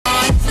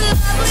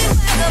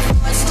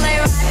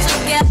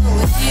together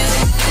with you.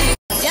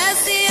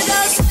 Just see it go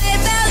sleigh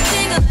bells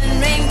jingling,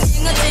 ring,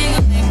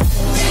 ting-a-ting-a-ling.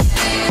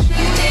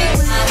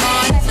 I'm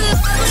on lovely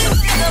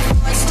weather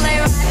for a sleigh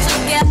ride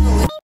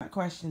together. My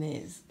question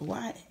is,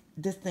 why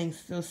this thing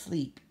still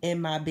asleep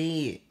in my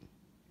bed?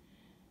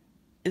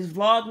 It's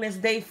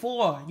Vlogmas day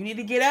 4. You need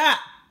to get up.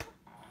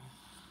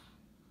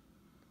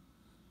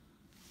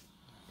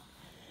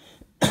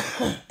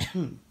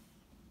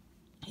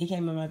 He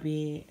came in my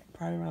bed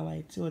probably around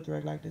like 2 or 3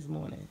 o'clock this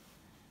morning.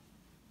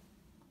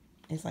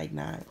 It's like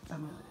 9. What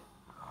time is it?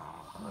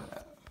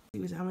 See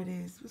what time it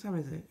is? What time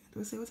is it? Do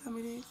it say what time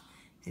it is?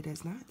 It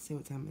does not say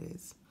what time it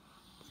is.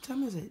 What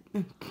time is it?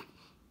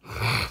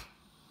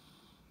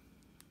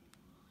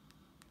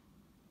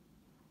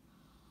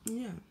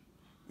 Yeah.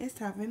 It's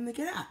time for him to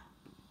get up.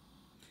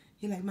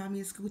 He like, Mommy,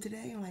 at school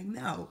today? I'm like,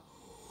 no.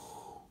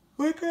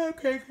 Wake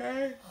up,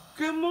 KK.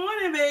 Good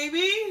morning,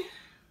 baby.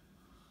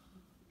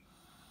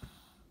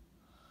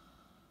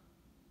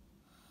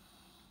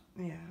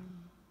 Yeah.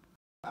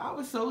 I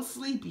was so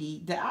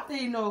sleepy that I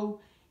didn't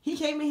know. He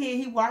came in here,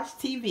 he watched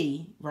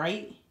TV,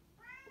 right?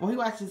 Well, he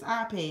watched his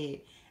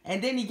iPad.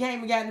 And then he came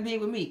and got in the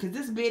bed with me. Because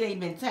this bed ain't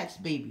been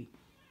touched, baby.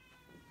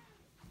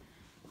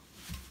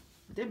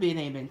 This bed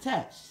ain't been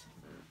touched.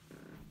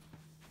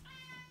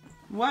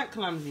 What,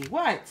 Clumsy?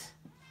 What?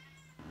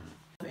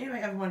 If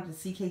anybody ever wanted to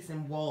see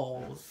Kayson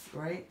walls,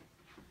 right?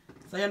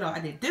 So, you know, I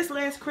did this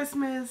last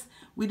Christmas.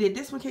 We did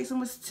this when Kayson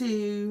was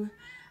 2.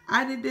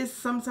 I did this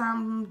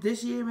sometime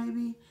this year,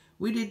 maybe.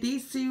 We did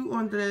these 2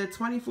 on the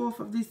 24th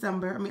of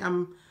December.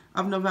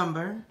 Of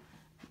November.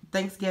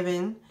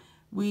 Thanksgiving.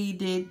 We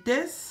did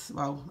this.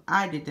 Well,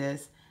 I did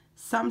this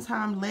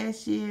sometime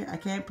last year. I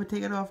can't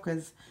take it off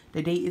because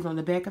the date is on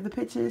the back of the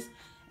pictures.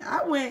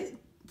 I went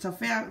to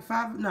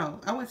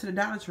I went to the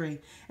Dollar Tree.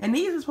 And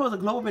these are supposed to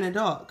glow up in the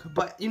dark.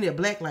 But you need a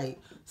black light.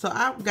 So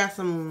I got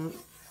some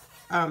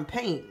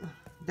paint.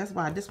 That's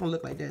why this one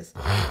looked like this.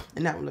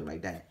 And that one looked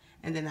like that.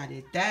 And then I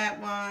did that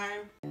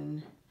one.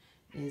 And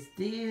it's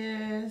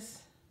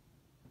this.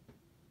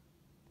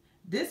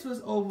 This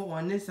was over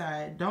on this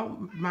side.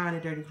 Don't mind the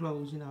dirty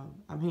clothes, you know.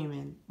 I'm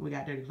human. We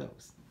got dirty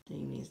clothes.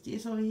 Then there's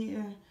this over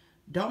here.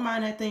 Don't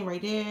mind that thing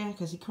right there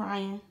because he's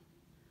crying.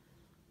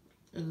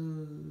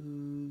 And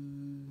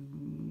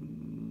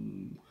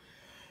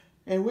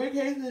when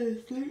Kayson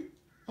is asleep,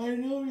 I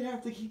know we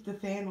have to keep the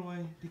fan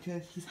on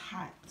because he's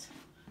hot.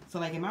 So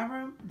like in my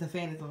room, the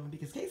fan is on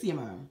because Casey in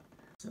my room.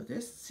 So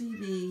this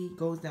TV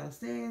goes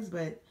downstairs,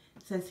 but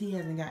since he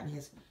hasn't gotten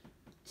his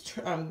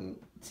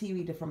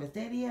TV from his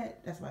daddy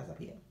yet, that's why it's up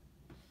here.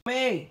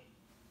 Hey!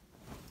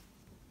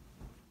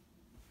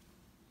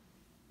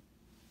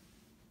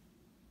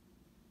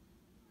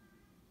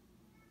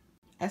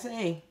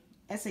 S.A.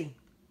 S.A.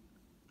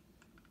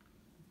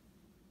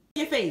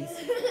 Your face.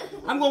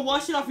 I'm gonna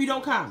wash it off if you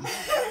don't come.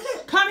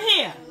 Come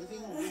here.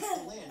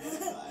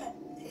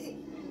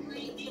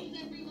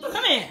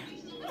 Come here.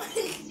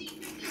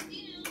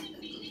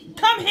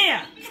 Come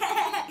here.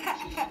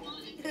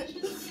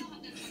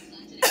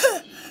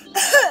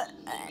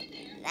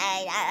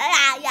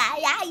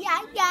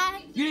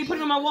 You didn't put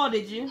it on my wall,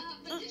 did you?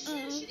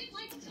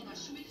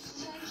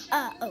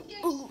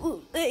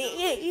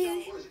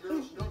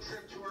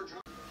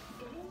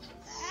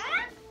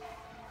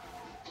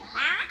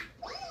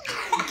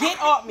 Get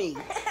off me.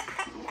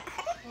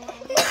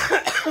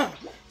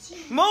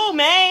 Move,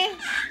 man.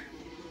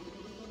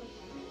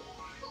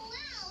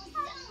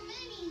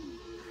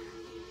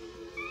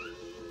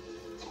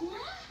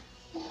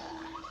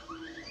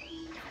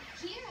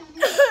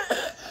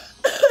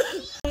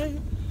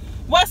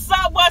 What's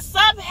up? What's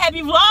up?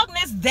 Happy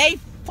Vlogmas day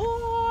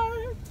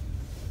 4.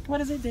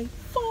 What is it? Day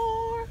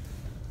 4.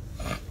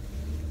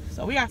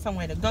 So we got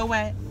somewhere to go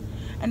at.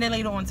 And then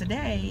later on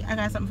today, I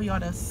got something for y'all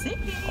to see.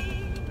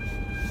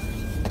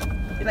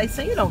 Like,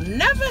 so you don't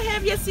never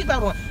have your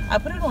seatbelt on. I'll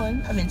put it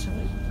on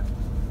eventually.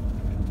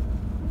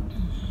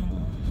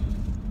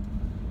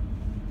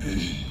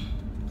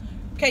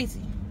 Casey,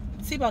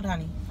 seatbelt,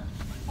 honey.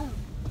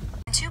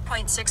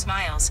 2.6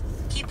 miles.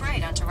 Keep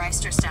right onto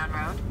Reisterstown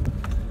Road.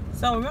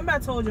 So remember I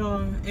told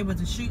y'all it was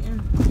a shooting?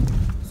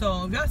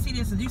 So if y'all see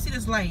this, if you see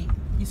this light,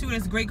 you see where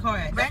this gray car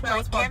at? Red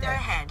light, camera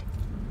ahead.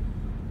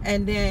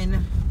 And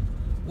then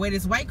where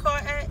this white car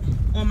at,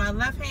 on my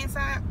left hand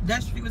side,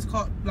 that street was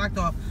blocked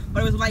off.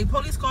 But it was like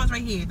police cars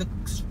right here. The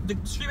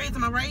street rays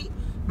on my right,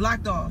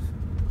 blocked off.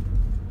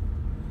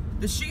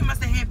 The shooting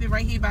must have happened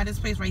right here by this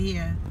place right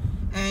here.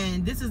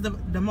 And this is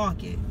the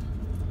market.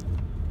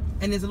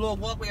 And there's a little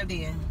walkway up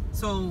there.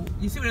 So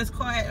you see where this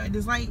car at,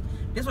 this light?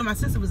 This is where my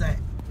sister was at.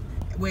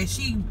 Where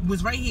she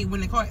was right here when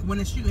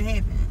the shooting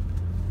happened.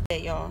 Yeah,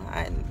 y'all,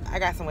 I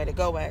got somewhere to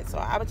go at. So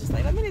I was just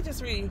like, let me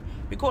just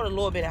record a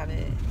little bit of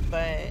it.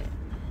 But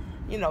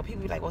you know,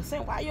 people be like, well,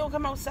 Cin, why you don't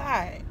come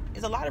outside?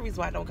 There's a lot of reasons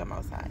why I don't come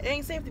outside. It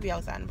ain't safe to be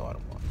outside in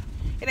Baltimore.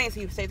 It ain't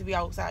safe to be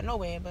outside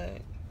nowhere,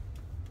 but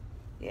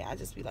yeah, I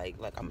just be like,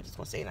 look, I'm just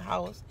gonna stay in the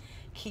house,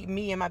 keep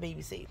me and my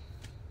baby safe.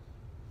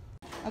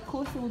 Of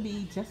course, it would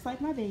be just like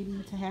my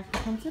baby to have to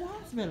come to the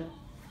hospital.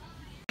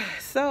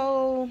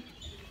 So,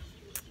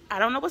 I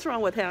don't know what's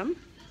wrong with him.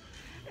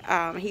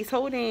 He's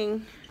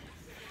holding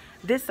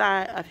this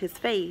side of his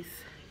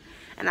face.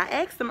 And I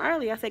asked him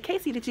earlier, I said,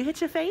 Casey, did you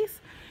hit your face?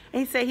 And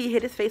he said he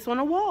hit his face on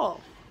a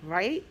wall,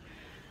 right?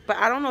 But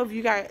I don't know if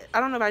you guys, I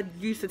don't know if I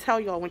used to tell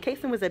y'all, when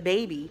Kayson was a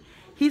baby,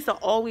 he used to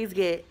always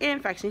get ear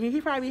infection. He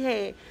probably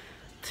had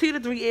 2 to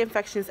 3 ear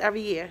infections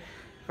every year,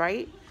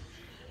 right?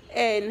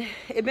 And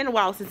it's been a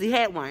while since he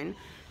had one.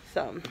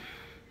 So,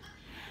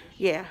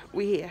 yeah,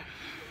 we here.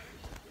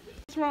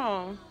 What's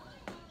wrong?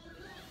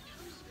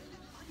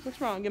 What's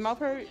wrong? Your mouth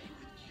hurt?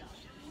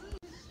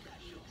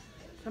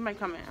 Somebody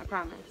coming, I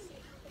promise.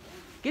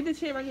 Get the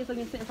chair right here so you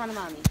can sit in front of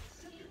mommy.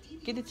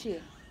 Get the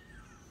chair.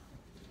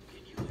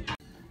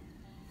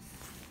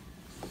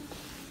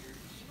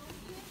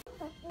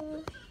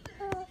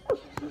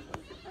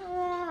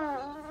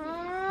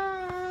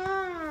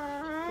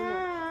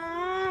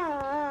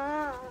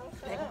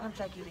 Come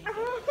check you then.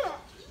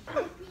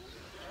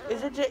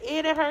 Is it your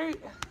ear that hurt?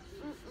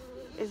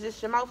 Is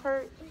this your mouth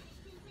hurt?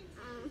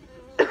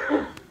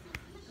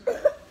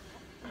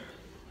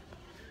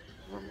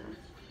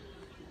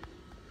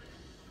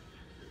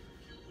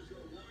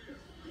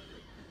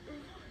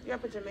 You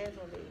gotta put your mask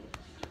on, baby.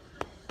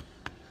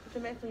 Put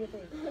your mask on your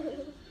face.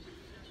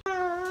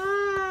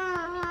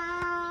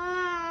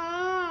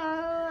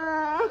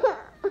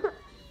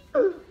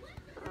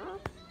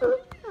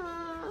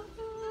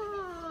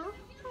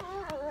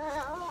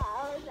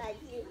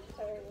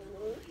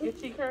 Your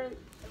cheek hurt?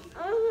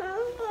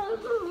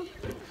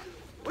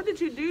 What did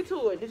you do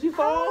to it? Did you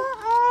fall?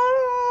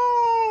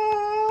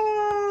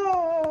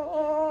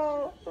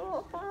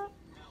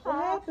 What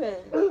happened?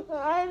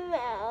 I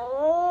fell.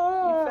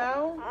 You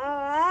fell?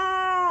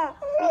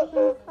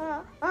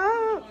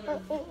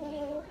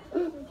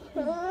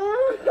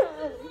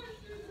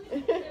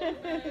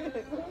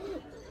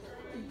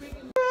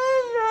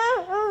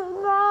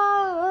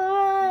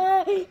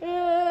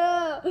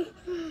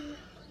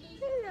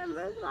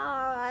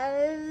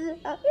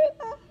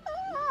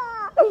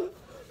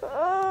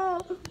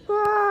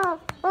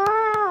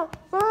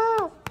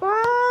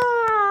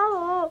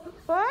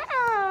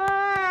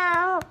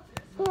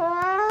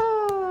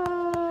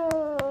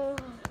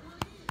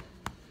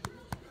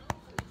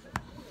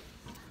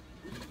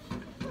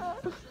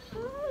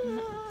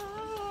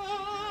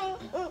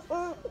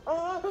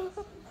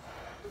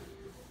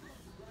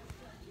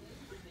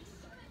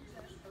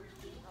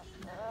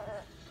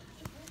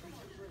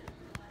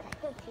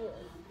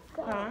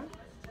 Huh?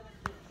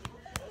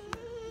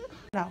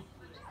 No.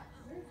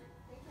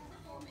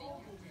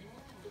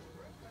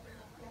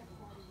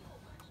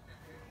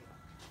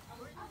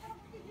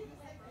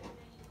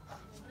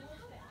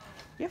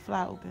 Your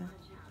fly open.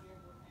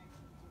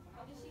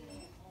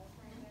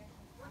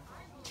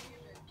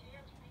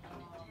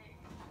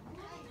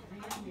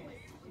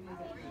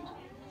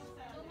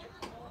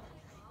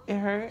 It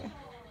hurt?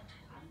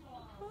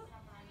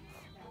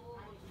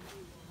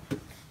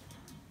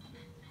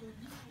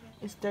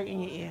 It's dirt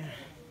in your ear.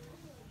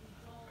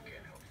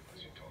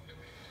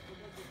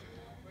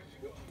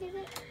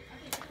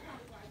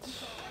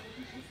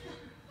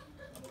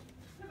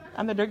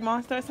 I'm the dirt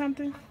monster or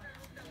something?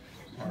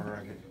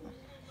 Alright.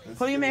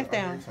 Pull your mask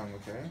down. Tongue,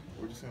 okay?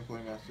 We're just going to pull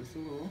your mask just a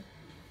little.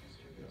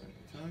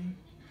 Tongue.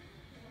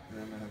 And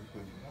then I'm going to have to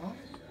put it off.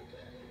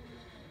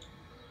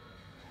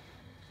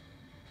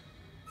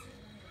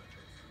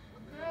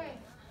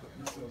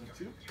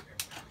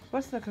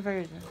 What's the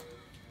conversion?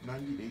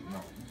 98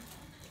 now.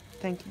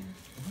 Thank you.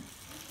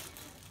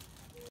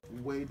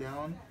 Way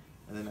down,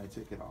 and then I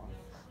take it off.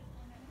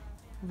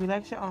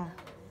 Relax your arm.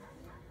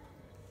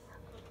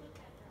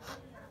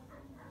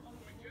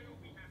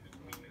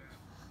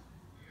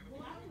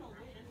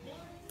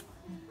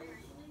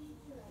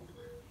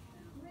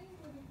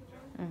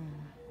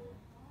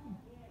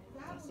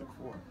 That's like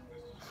 4.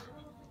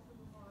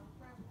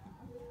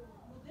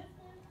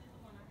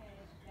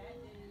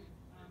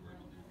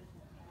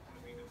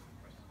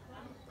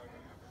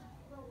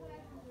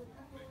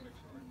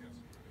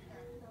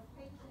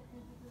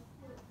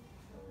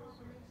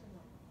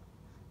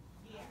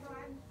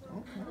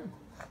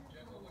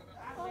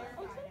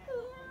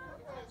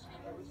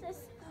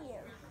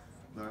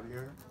 That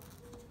here.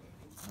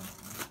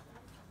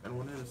 And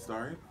when did it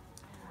start?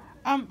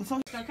 So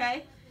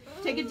Okay?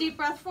 Take a deep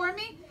breath for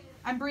me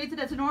and breathe it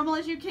as normal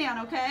as you can,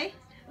 okay?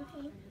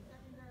 Okay.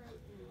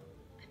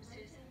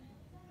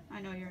 I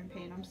know you're in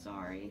pain, I'm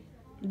sorry.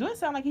 do it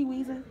sound like he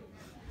wheezing?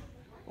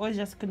 Or is it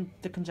just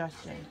the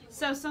congestion?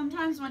 So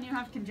sometimes when you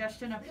have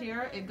congestion up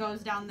here, it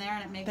goes down there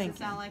and it makes Thank it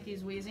sound like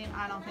he's wheezing.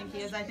 I don't think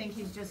he is. I think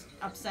he's just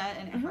upset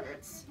and it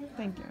hurts.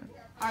 Thank you.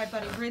 All right,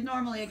 buddy, breathe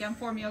normally again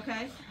for me,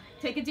 okay?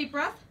 Take a deep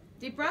breath.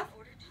 Deep breath.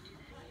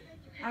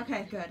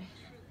 Okay, good.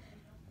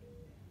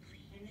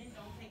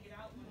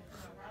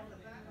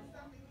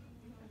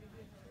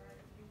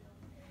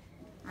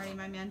 Alrighty,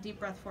 my man, deep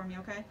breath for me,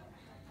 okay?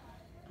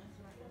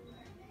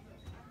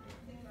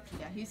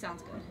 Yeah, he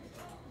sounds good.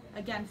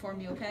 Again for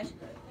me, okay?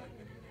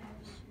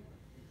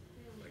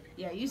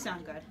 Yeah, you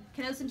sound good.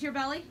 Can I listen to your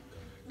belly?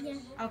 Yeah.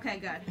 Okay,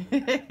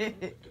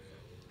 good.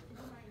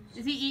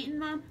 Is he eating,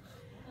 Mom?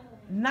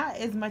 Not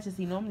as much as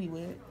he normally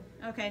would.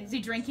 Okay. Is he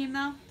drinking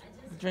though?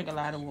 Drink a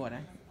lot of water.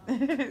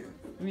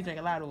 We drink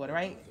a lot of water,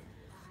 right?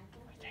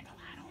 We drink a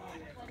lot of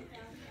water.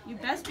 You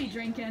best be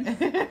drinking.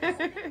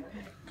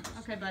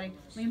 Okay, buddy.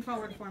 Lean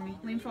forward for me.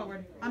 Lean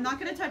forward. I'm not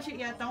gonna touch it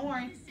yet. Don't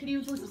worry. Can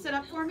you sit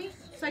up for me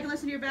so I can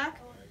listen to your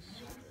back?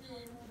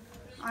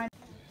 All right.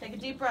 Take a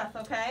deep breath,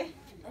 okay?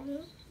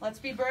 Let's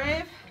be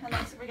brave and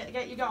let's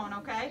get you going,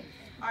 okay?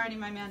 Alrighty,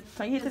 my man.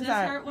 So you hit Does the this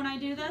side. hurt when I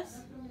do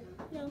this?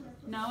 No.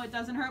 No, it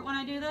doesn't hurt when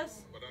I do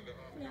this?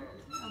 No.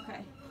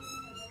 Okay.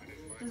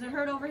 Does it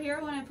hurt over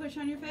here when I push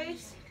on your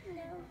face?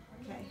 No.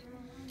 Okay.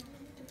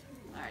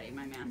 Alrighty,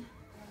 my man.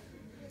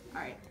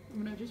 Alright,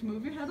 I'm gonna just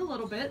move your head a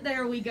little bit.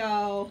 There we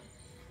go.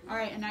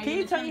 Alright, and now Can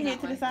you're you turn your that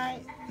head to way. the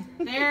side?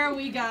 There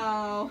we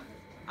go.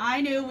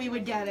 I knew we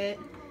would get it.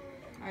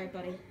 Alright,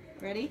 buddy.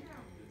 Ready?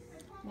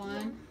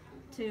 1,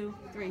 2,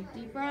 3.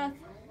 Deep breath.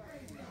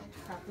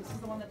 Crap, this is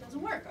the one that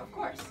doesn't work, of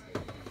course.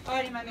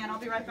 Alrighty, my man. I'll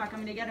be right back. I'm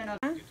gonna get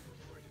another.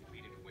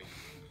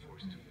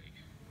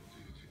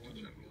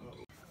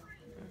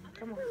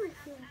 Come on.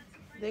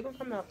 They're gonna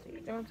come after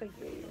you. They're gonna take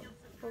care of you.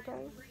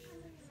 Okay?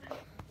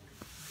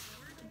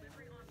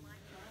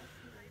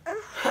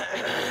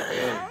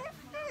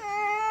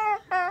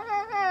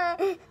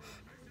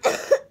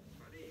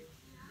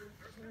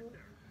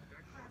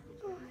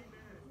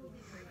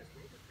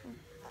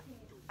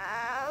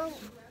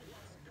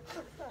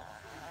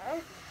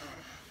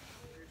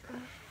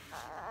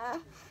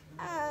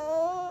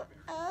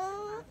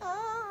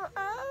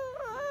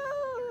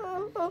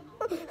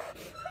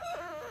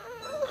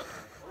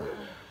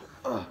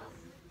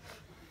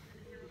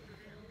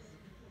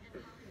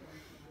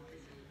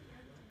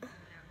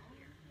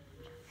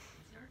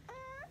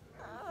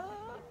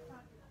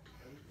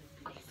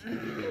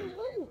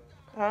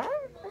 Huh?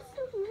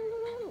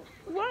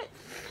 What?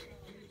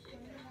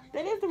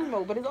 That is the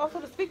remote, but it's also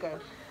the speaker.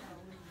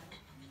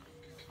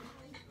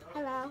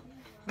 Hello.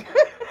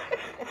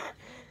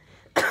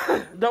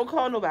 Don't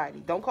call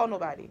nobody. Don't call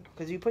nobody.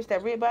 Because you push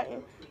that red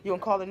button, you're going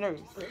to call the nurse.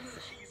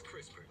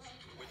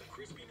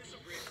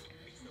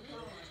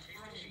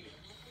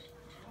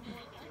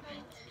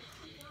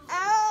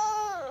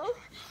 Oh.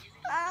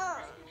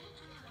 Oh.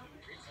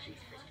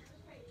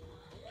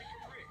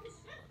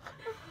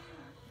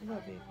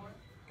 What, baby?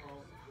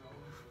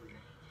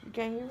 You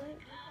can't hear it?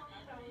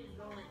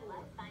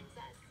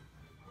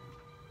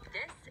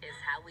 This is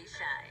how we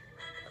shine.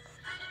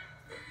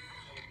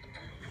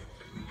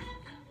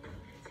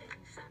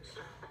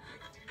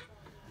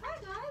 Hi,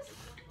 guys.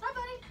 Hi,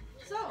 buddy.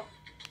 So,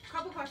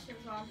 couple questions,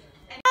 Mom.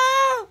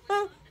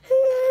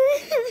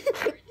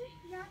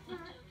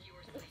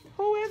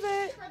 Who is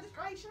it?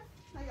 Registration.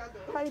 How y'all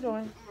doing? How you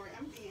doing?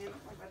 I'm in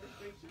my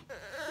registration.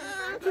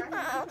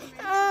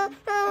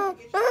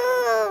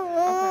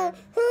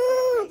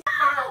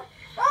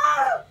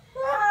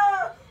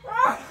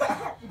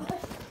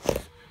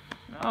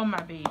 Oh,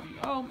 my baby.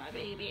 Oh, my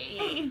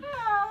baby.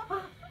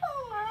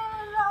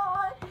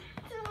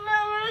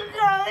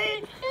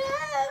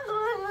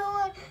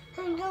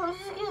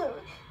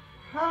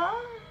 Huh?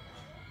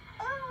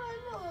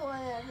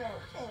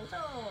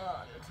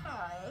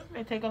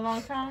 They take a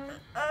long time?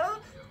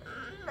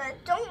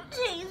 Don't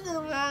take a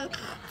long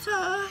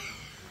time.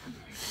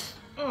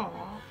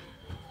 Oh.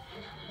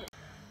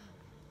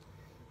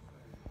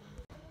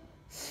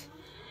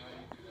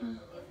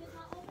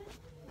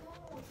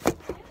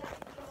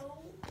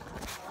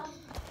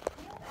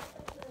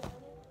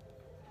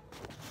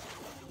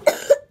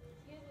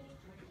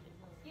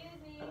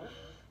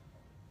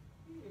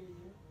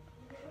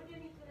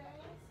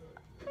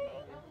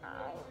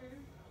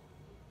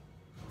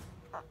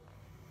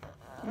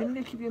 You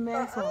need to keep your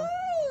mask on.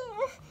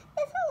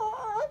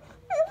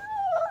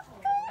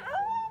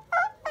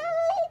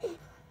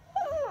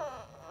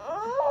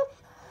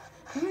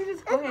 Can you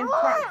just go ahead and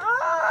cry?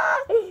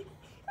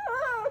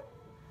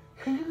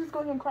 Can you just go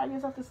ahead and cry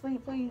yourself to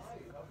sleep, please?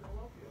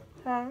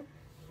 Huh?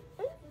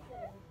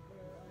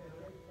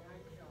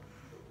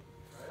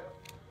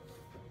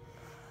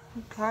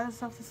 Cry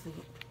yourself to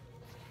sleep.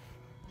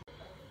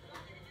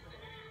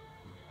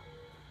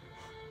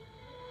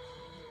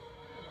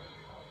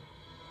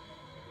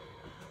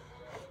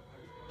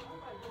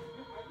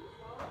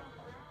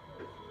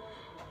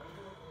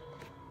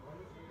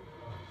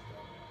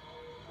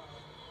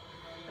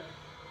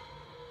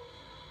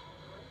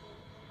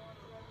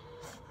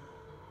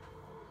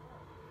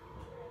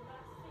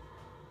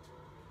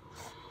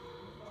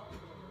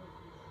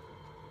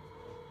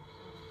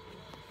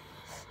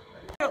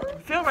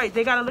 Feel right,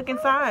 they gotta look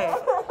inside.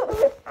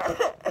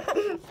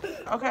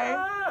 Okay?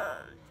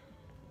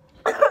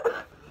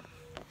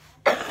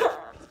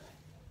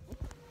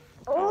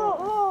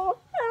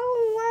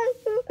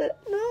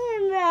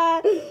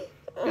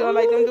 You don't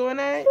like them doing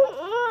that?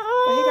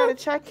 Well, he gotta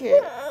check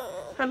it.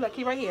 Huh, look,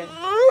 he right here.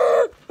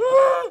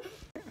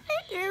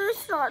 You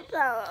stop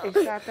that. It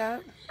shot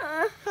up.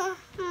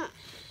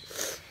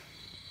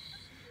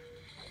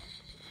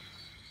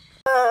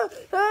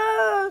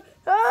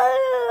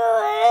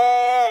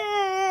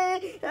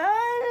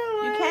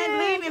 You can't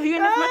leave if you're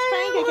in this much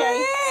pain, okay?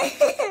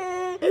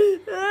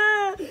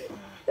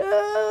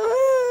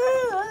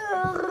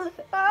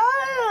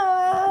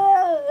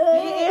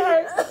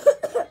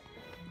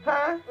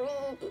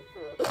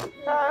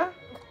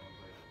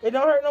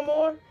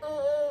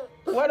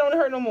 Why don't it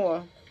hurt no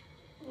more?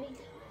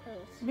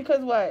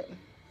 Because what?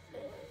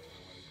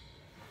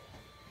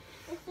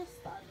 Let's just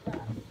stop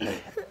that.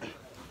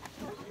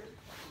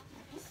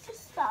 Let's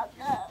just stop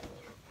that.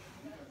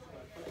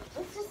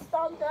 Let's just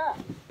stop that.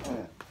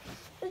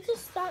 Let's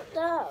just stop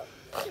that.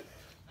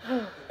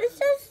 Let's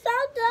just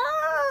stop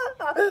that. Let's just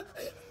stop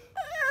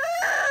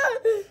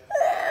that.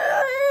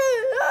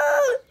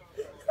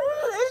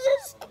 Let's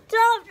just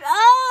stop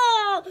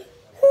that.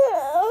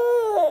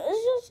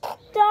 Let's just stop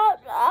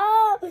that. Let's stop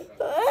that. It's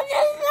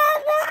not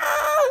that.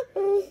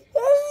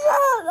 It's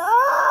not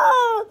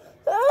that.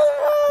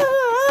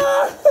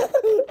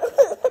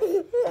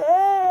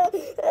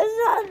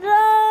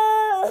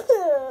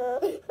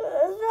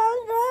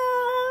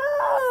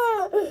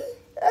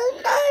 It's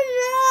not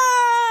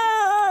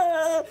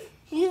that.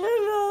 You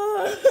don't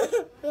know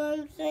what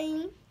I'm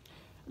saying?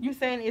 You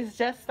saying it's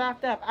just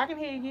stopped up. I can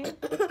hear you.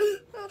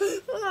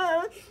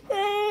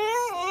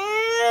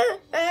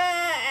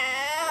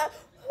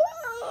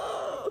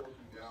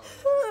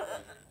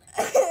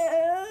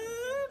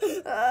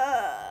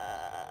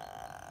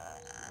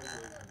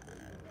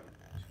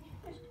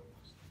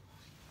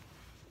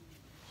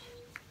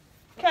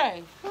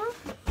 Okay.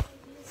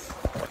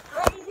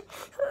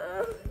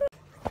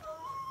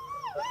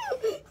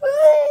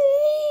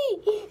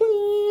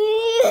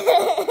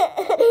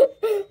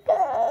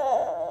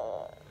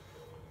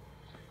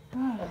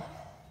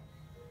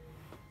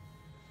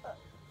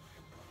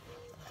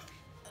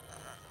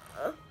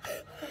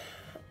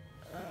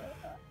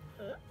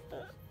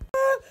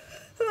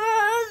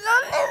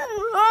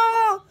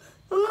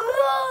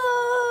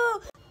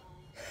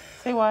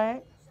 Say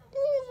what?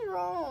 What's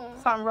wrong?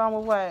 Something wrong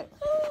with what?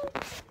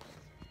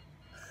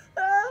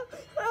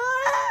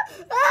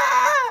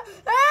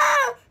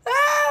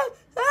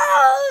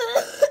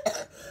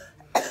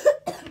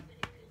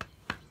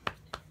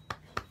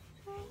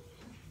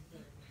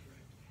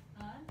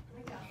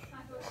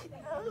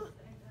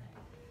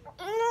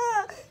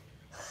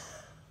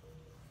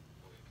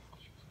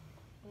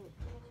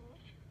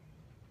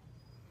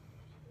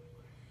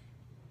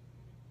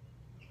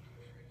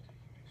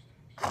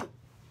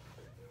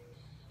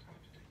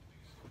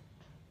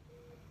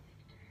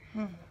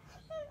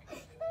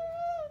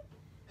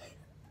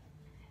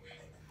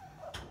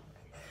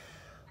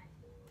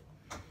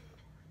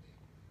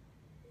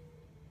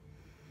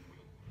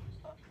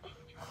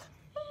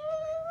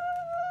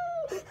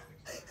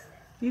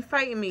 You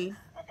fighting me?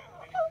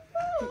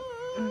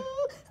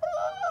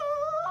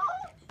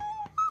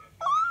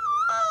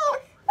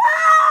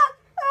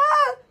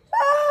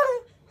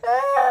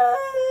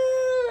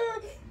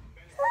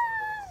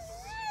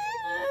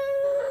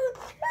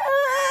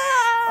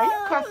 Are you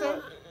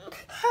cussing?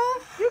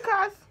 You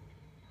cuss.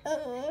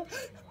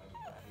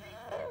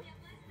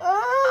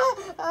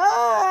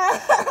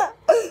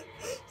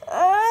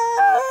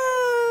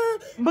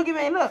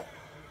 Boogeyman, look.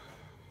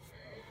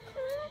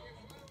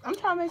 I'm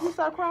trying to make you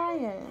stop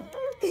crying.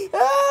 Did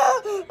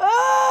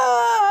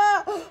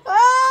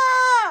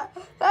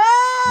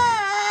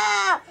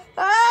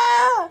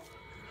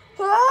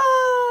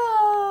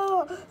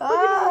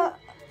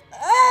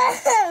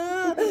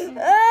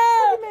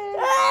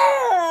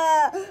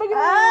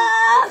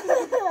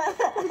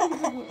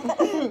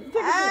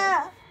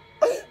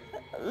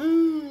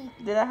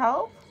it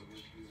help?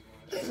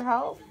 Did it help? Did it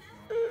help?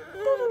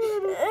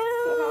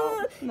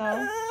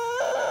 No.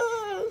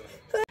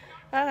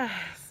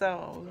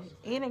 So,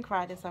 he didn't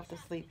cry himself to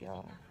sleep,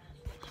 y'all.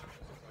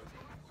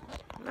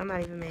 I'm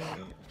not even mad.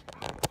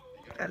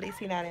 At least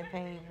he's not in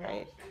pain,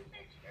 right?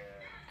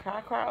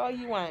 Cry all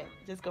you want.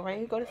 Just go right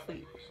here and go to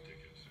sleep.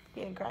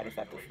 He didn't cry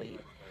himself to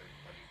sleep.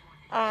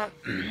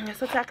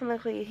 So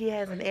technically, he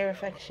has an ear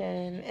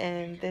infection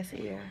in this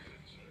ear.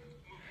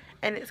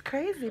 And it's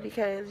crazy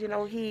because, you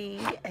know, he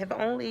have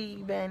only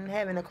been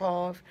having a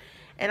cough.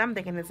 And I'm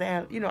thinking it's,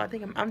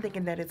 I'm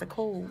thinking that it's a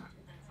cold.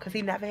 Because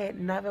he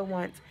never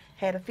once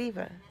had a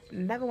fever.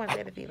 Never once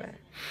had a fever.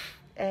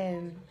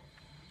 And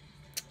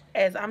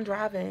as I'm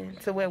driving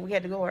to where we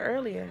had to go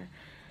earlier,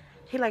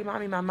 he like,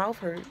 Mommy, my mouth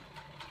hurt.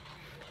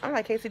 I'm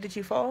like, Casey, did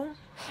you fall?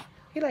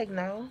 He like,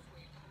 no.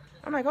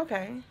 I'm like,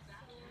 okay.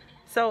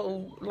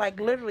 So, like,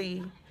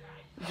 literally,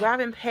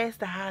 driving past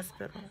the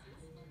hospital,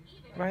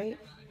 right?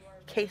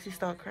 Casey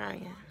started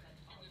crying.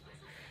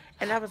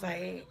 And I was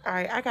like, all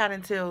right, I got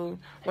until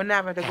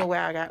whenever to go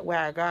where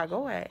I gotta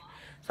go at.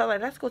 So,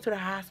 like, let's go to the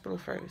hospital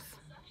first.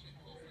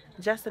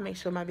 Just to make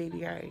sure my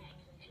baby all right.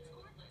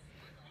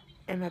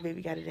 And my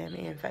baby got a damn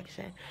ear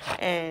infection.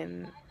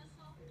 And,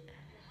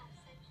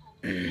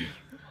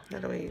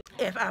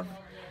 if I've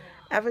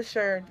ever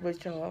shared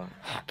with y'all,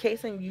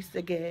 Kayson used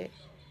to get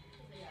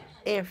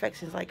ear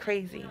infections like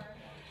crazy.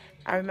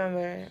 I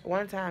remember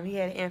one time he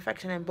had an ear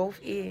infection in both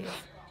ears.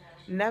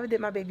 Never did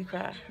my baby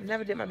cry.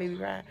 Never did my baby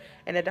cry.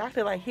 And the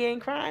doctor like, he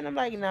ain't crying? I'm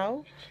like,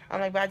 no. I'm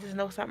like, but I just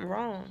know something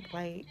wrong.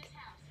 Like,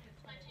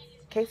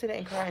 Kayson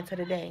didn't cry until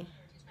today.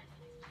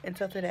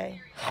 Until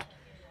today.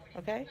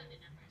 Okay?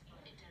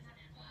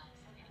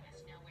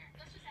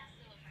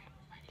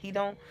 He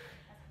don't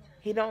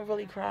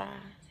really cry.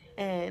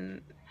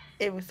 And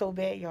It was so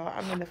bad, y'all.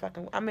 I'm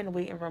in the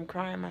waiting room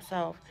crying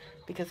myself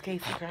because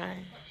Casey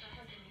crying.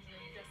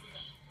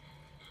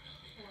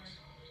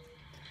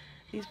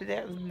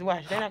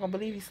 Watch, they're not gonna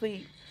believe he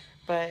sleep.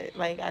 But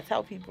like I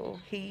tell people,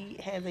 he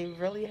has a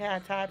really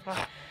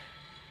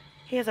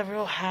he has a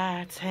real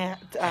high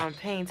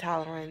pain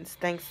tolerance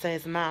thanks to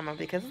his mama,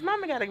 because his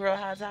mama got a real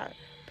high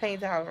pain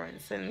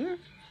tolerance, and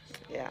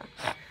yeah,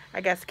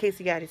 I guess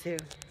Casey got it too.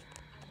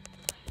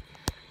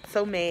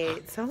 So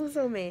mad,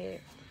 so mad.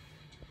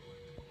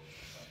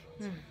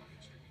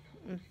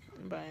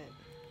 But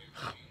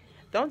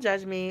don't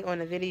judge me on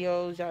the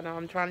videos. Y'all know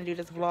I'm trying to do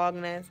this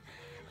Vlogmas.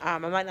 I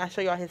might not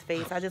show y'all his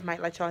face. I just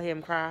might let y'all hear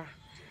him cry.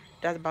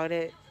 That's about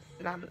it.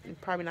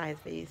 Probably not his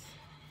face.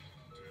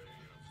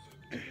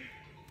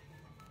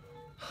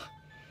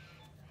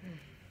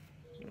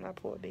 My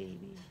poor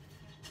baby.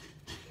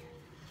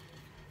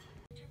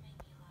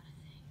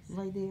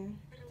 Right there.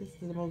 This is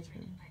the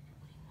emotion.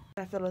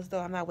 I feel as though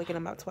I'm not waking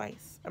him up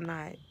twice. I'm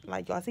not.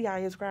 Like, y'all see how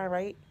he was crying,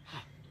 right?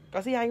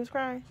 Y'all see how he was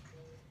crying?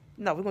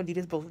 No, we're going to do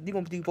this both. You're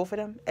going to do both of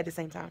them at the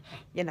same time.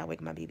 You're not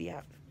waking my baby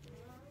up.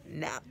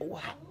 No.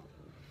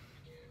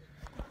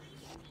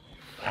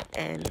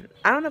 And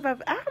I don't know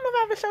if I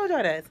ever showed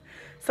y'all this.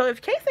 So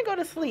if Kayson go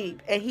to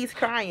sleep and he's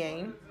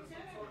crying,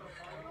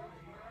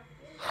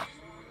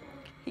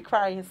 he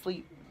cry in his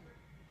sleep.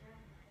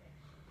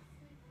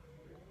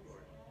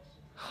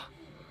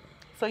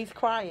 So he's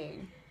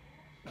crying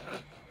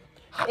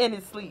in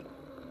his sleep.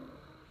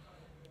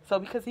 So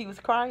because he was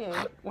crying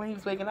when he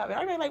was waking up,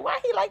 I'm like, why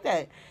he like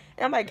that?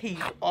 And I'm like,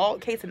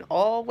 Kayson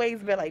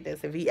always been like this.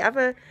 If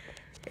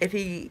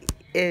he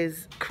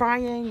is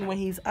crying when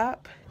he's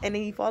up and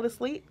then he fall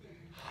asleep,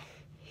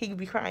 he could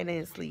be crying in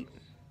his sleep.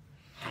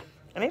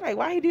 And they're like,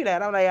 why he do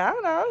that? I'm like, I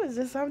don't know. It's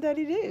just something that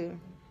he do.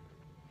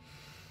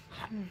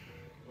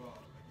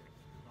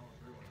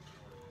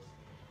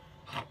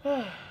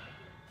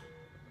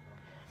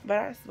 But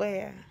I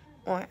swear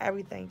on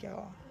everything,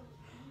 y'all,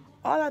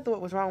 all I thought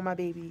was wrong with my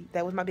baby,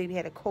 that was my baby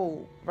had a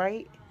cold,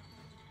 right?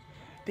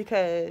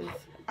 Because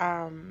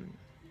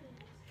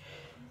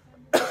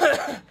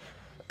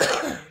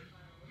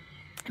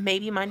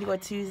maybe Monday or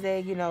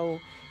Tuesday, you know,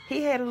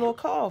 he had a little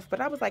cough,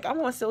 but I was like, I'm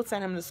gonna still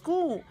send him to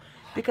school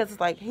because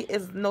it's like he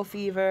is no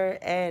fever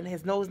and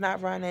his nose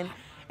not running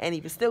and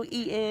he was still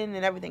eating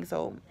and everything.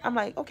 So I'm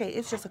like, okay,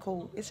 it's just a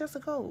cold. It's just a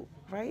cold,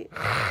 right?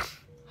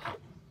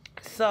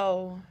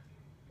 So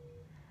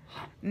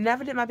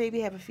never did my baby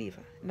have a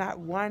fever. Not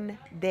one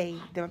day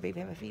did my baby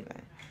have a fever.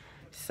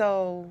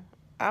 So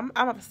I'm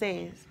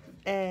upstairs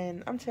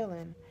and I'm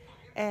chilling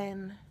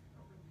and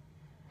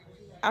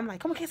I'm like,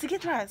 come on, Kayson,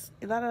 get dressed.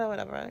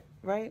 Whatever,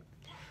 right?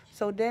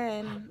 So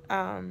then,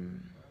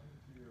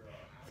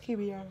 keep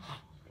it on.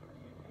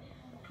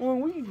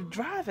 When we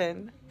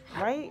driving,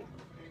 right?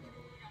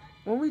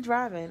 When we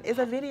driving, it's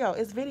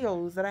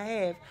videos that I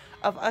have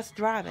of us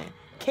driving.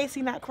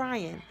 Casey not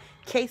crying.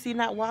 Casey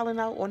not wilding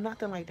out or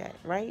nothing like that,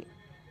 right?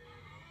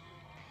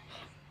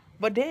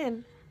 But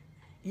then,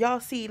 y'all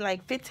see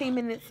like 15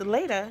 minutes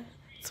later,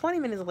 20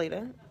 minutes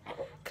later,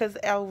 because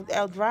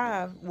our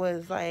drive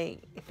was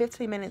like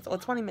 15 minutes or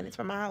 20 minutes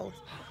from my house.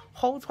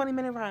 Whole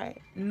 20-minute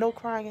ride. No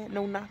crying,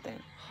 no nothing.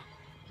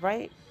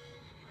 Right?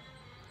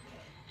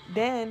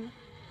 Then,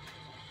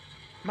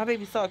 my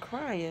baby started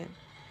crying.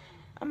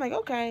 I'm like,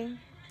 okay.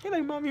 He's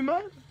like, Mommy,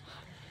 Mom.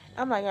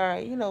 I'm like, all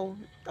right, you know.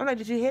 I'm like,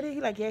 did you hit it?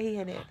 He's like, yeah, he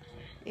hit it.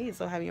 He's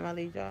so heavy on my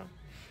leg, y'all.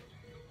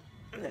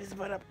 Let me just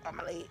put up on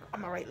my leg,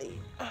 on my right leg.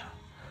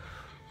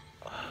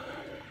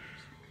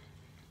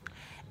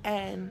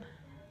 And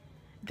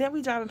then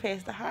we driving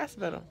past the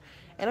hospital.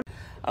 And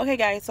okay,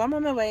 guys, so I'm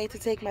on my way to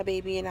take my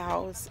baby in the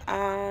house.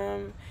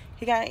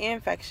 He got an ear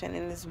infection,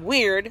 and it's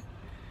weird.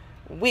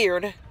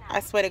 I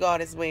swear to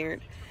God, it's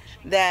weird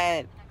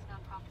that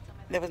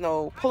there was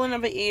no pulling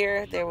of an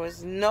ear. There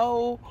was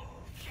no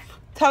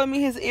telling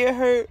me his ear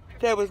hurt.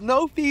 There was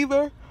no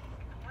fever.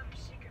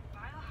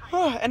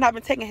 And I've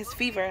been taking his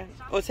fever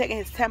or taking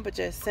his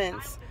temperature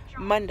since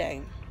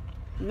Monday.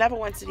 Never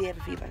once did he have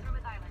a fever.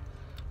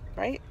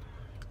 Right?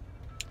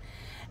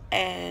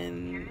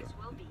 And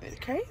it's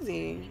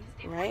crazy,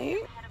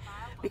 right?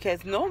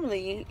 Because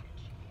normally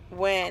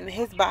when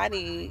his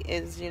body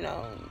is, you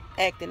know,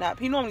 acting up,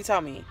 he normally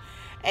tell me.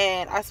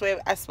 And I swear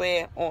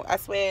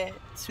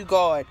to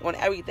God on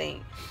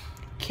everything,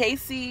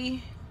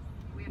 Casey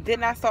did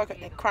not start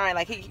crying.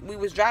 Like we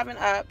was driving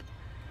up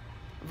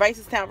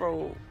Vicestown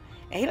Road,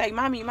 and he like,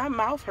 Mommy, my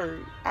mouth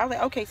hurt. I was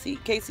like, okay,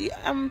 Casey,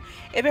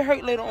 if it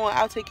hurt later on,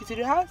 I'll take you to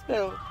the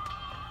hospital.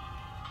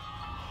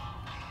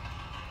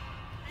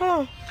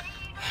 Oh.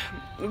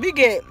 We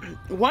get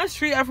one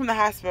street up from the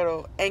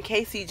hospital, and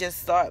Casey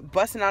just start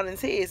busting out in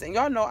tears. And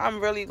y'all know I'm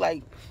really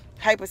like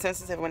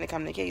hypersensitive when it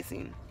comes to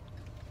Casey.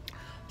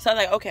 So I'm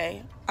like,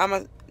 okay, I'm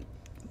gonna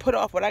put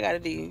off what I gotta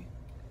do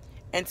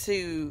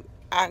until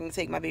I can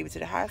take my baby to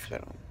the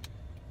hospital.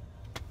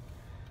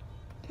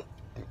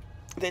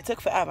 They took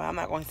forever. I'm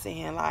not going to sit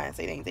here and lie and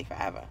say they didn't take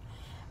forever.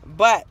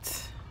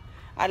 But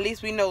at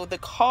least we know the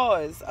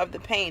cause of the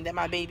pain that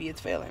my baby is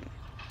feeling.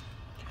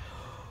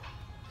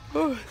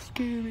 Oh,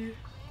 scary.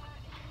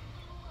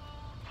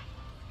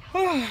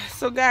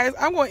 So guys,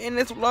 I'm going to end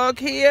this vlog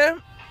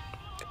here.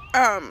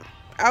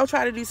 I'll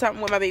try to do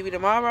something with my baby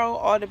tomorrow,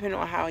 all depending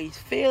on how he's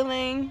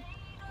feeling.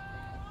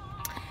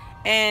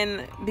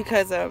 And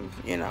because of,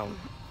 you know,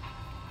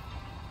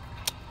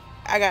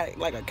 I got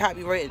like a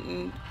copyright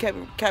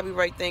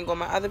thing on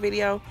my other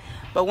video.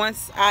 But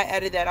once I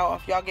edit that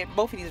off, y'all get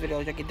both of these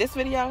videos. Y'all get this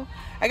video.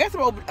 I guess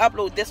I'll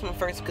upload this one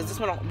first because this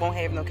one won't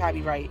have no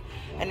copyright.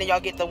 And then y'all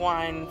get the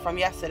one from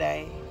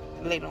yesterday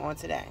later on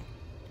today.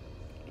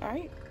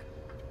 Alright?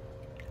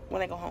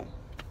 When I go home.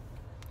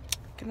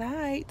 Good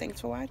night.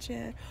 Thanks for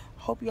watching.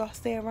 Hope y'all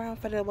stay around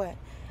for the what?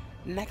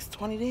 Next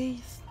 20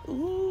 days?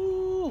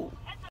 Ooh.